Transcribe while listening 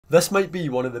This might be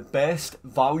one of the best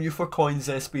value for coins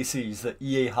SBCs that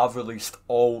EA have released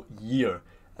all year,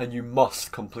 and you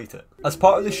must complete it. As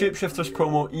part of the Shapeshifters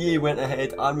promo, EA went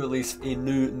ahead and released a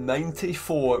new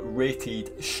 94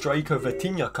 rated striker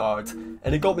Vitinha card,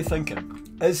 and it got me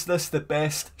thinking, is this the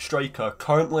best striker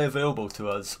currently available to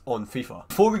us on FIFA?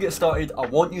 Before we get started, I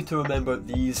want you to remember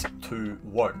these two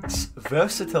words: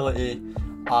 versatility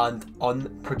and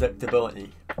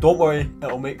unpredictability. Don't worry,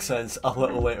 it'll make sense a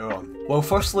little later on. Well,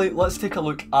 firstly, let's take a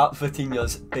look at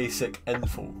Vitinha's basic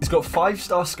info. He's got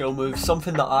 5-star skill moves,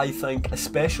 something that I think,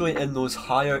 especially in those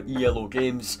higher ELO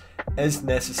games, is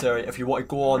necessary if you want to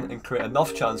go on and create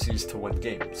enough chances to win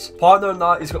games. Partner in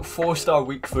that, he's got 4-star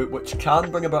weak foot, which can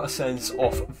bring about a sense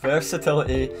of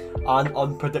versatility and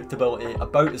unpredictability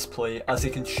about his play, as he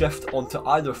can shift onto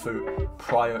either foot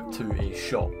prior to a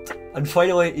shot. And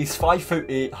finally, he's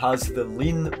 5'8", has the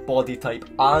lean body type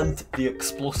and the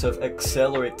explosive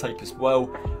accelerate type as well,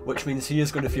 which means he is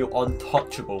going to feel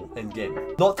untouchable in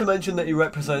game. Not to mention that he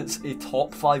represents a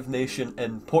top 5 nation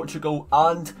in Portugal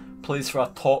and plays for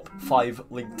a top 5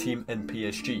 league team in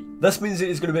PSG. This means that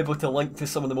he's going to be able to link to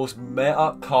some of the most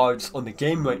meta cards on the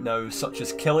game right now, such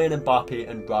as Kylian Mbappe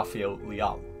and Rafael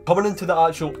Leao. Coming into the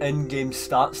actual in-game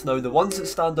stats now, the ones that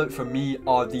stand out for me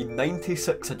are the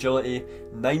 96 agility,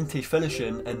 90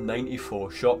 finishing and 94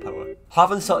 shot power.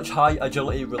 Having such high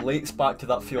agility relates back to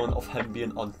that feeling of him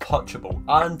being untouchable,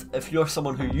 and if you're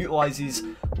someone who utilises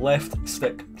left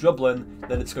stick dribbling,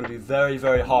 then it's going to be very,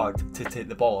 very hard to take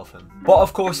the ball off him. But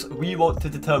of course, we want to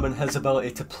determine his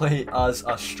ability to play as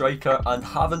a striker, and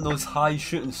having those high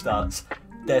shooting stats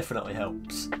definitely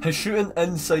helps. His shooting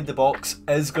inside the box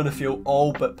is going to feel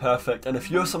all but perfect, and if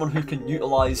you're someone who can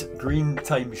utilise green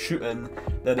time shooting,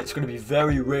 then it's going to be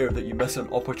very rare that you miss an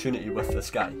opportunity with this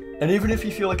guy. And even if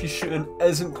you feel like his shooting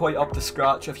isn't quite up to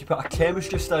scratch, if you put a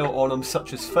chemistry style on him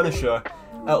such as finisher,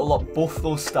 it'll up both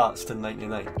those stats to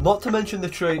 99. Not to mention the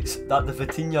traits that the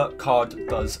Vitinha card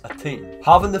does attain.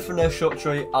 Having the finesse shot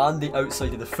trait and the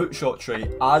outside of the foot shot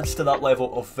trait adds to that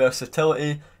level of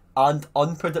versatility and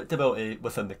unpredictability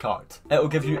within the card. It will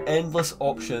give you endless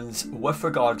options with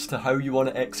regards to how you want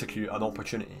to execute an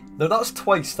opportunity. Now that's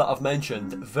twice that I've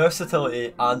mentioned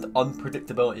versatility and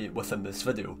unpredictability within this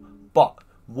video, but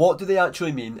what do they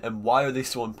actually mean and why are they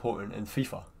so important in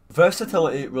FIFA?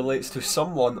 Versatility relates to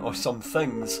someone or some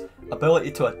things'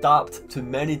 ability to adapt to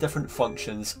many different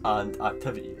functions and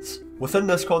activities. Within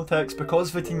this context,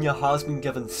 because Vitinha has been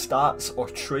given stats or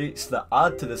traits that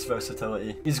add to this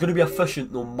versatility, he's going to be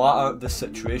efficient no matter the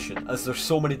situation, as there's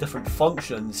so many different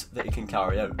functions that he can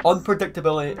carry out.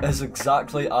 Unpredictability is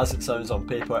exactly as it sounds on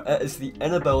paper, it is the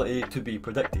inability to be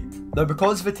predicted. Now,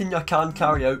 because Vitinha can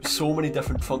carry out so many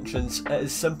different functions, it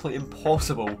is simply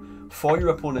impossible for your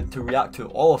opponent to react to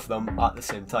all of them at the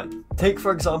same time. Take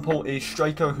for example a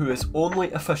striker who is only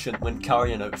efficient when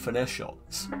carrying out finesse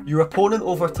shots. Your opponent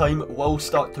over time will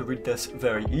start to read this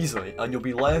very easily and you'll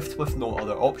be left with no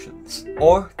other options.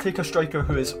 Or take a striker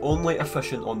who is only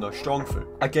efficient on their strong foot.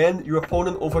 Again, your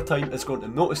opponent over time is going to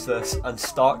notice this and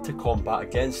start to combat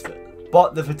against it.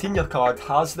 But the Vitinha card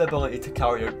has the ability to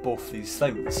carry out both these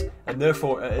things, and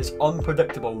therefore it is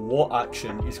unpredictable what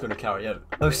action he's going to carry out.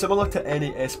 Now, similar to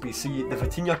any SBC, the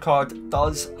Vitinha card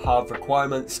does have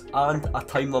requirements and a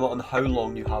time limit on how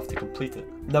long you have to complete it.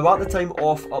 Now, at the time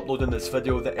of uploading this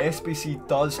video, the SBC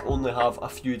does only have a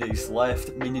few days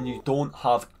left, meaning you don't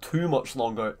have too much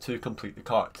longer to complete the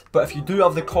card. But if you do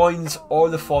have the coins or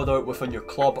the fodder within your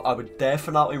club, I would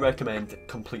definitely recommend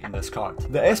completing this card.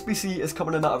 The SBC is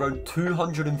coming in at around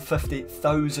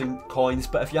 250,000 coins,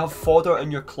 but if you have fodder in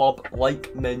your club,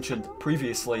 like mentioned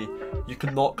previously, you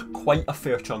can knock quite a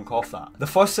fair chunk off that. The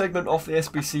first segment of the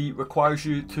SBC requires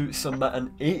you to submit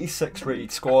an 86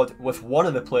 rated squad with one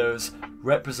of the players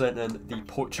representing the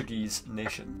Portuguese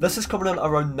nation. This is coming in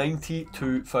around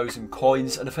 92,000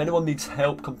 coins, and if anyone needs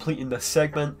help completing this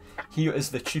segment, here is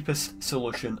the cheapest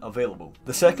solution available.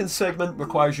 The second segment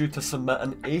requires you to submit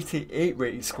an 88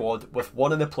 rated squad with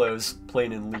one of the players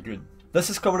playing in Ligue 1. This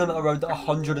is coming in at around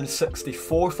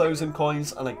 164,000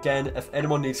 coins, and again, if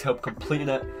anyone needs help completing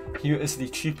it, here is the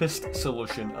cheapest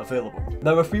solution available.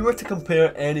 Now, if we were to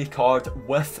compare any card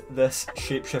with this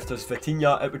Shapeshifters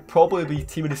Vitinha, it would probably be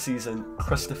Team of the Season,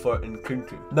 Christopher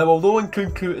Nkunku. Now, although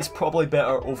Nkunku is probably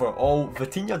better overall,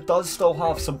 Vitinha does still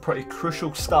have some pretty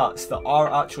crucial stats that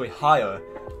are actually higher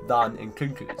than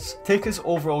Nkunku's. Take his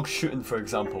overall shooting for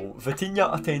example.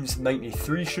 Vitinha attains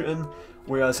 93 shooting,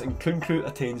 whereas Nkunku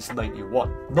attains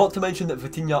 91. Not to mention that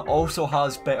Vitinha also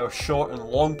has better short and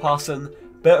long passing,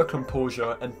 better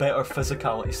composure and better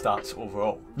physicality stats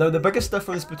overall. Now the biggest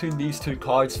difference between these two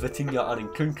cards, Vitinha and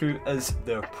Nkunku, is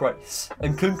their price.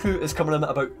 Nkunku is coming in at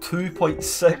about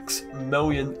 2.6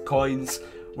 million coins,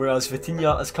 whereas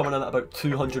Vitinha is coming in at about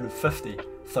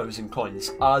 250,000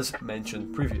 coins, as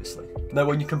mentioned previously. Now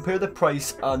when you compare the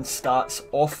price and stats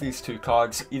of these two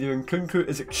cards, either Nkunku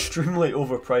is extremely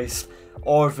overpriced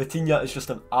or Vitinha is just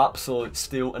an absolute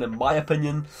steal, and in my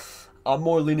opinion, I'm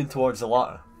more leaning towards the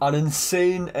latter. An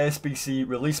insane SBC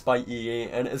released by EA,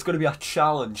 and it's going to be a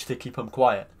challenge to keep him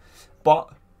quiet.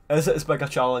 But is it as big a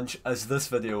challenge as this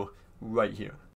video right here?